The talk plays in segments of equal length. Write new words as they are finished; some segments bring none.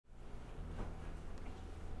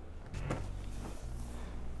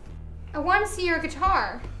want to see your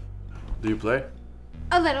guitar. Do you play?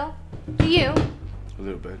 A little. Do you? A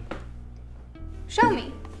little bit. Show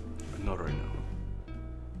me. Not right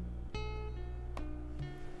now.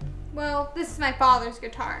 Well, this is my father's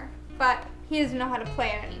guitar, but he doesn't know how to play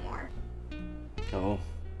it anymore. Oh.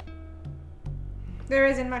 There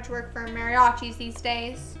isn't much work for mariachis these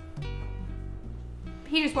days.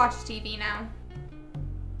 He just watches TV now.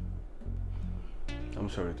 I'm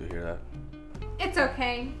sorry to hear that. It's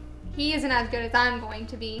okay. He isn't as good as I'm going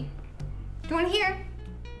to be. Do you want to hear?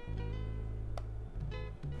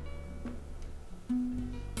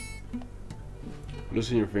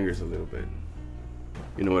 Loosen your fingers a little bit.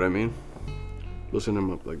 You know what I mean? Loosen them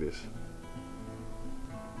up like this.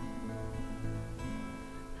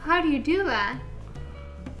 How do you do that?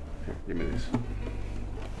 Here, give me this.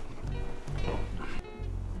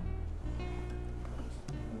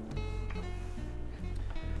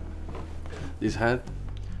 This hand,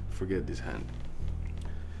 forget this hand.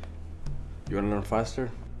 You wanna learn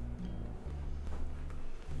faster?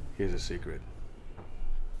 Here's a secret.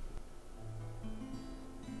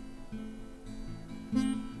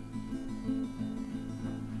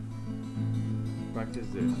 Practice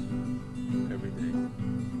this every day,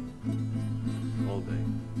 all day.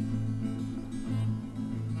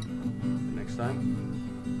 The next time,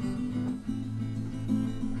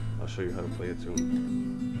 I'll show you how to play a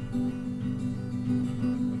tune.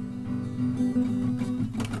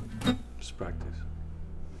 Just practice.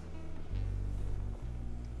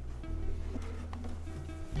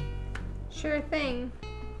 Sure thing.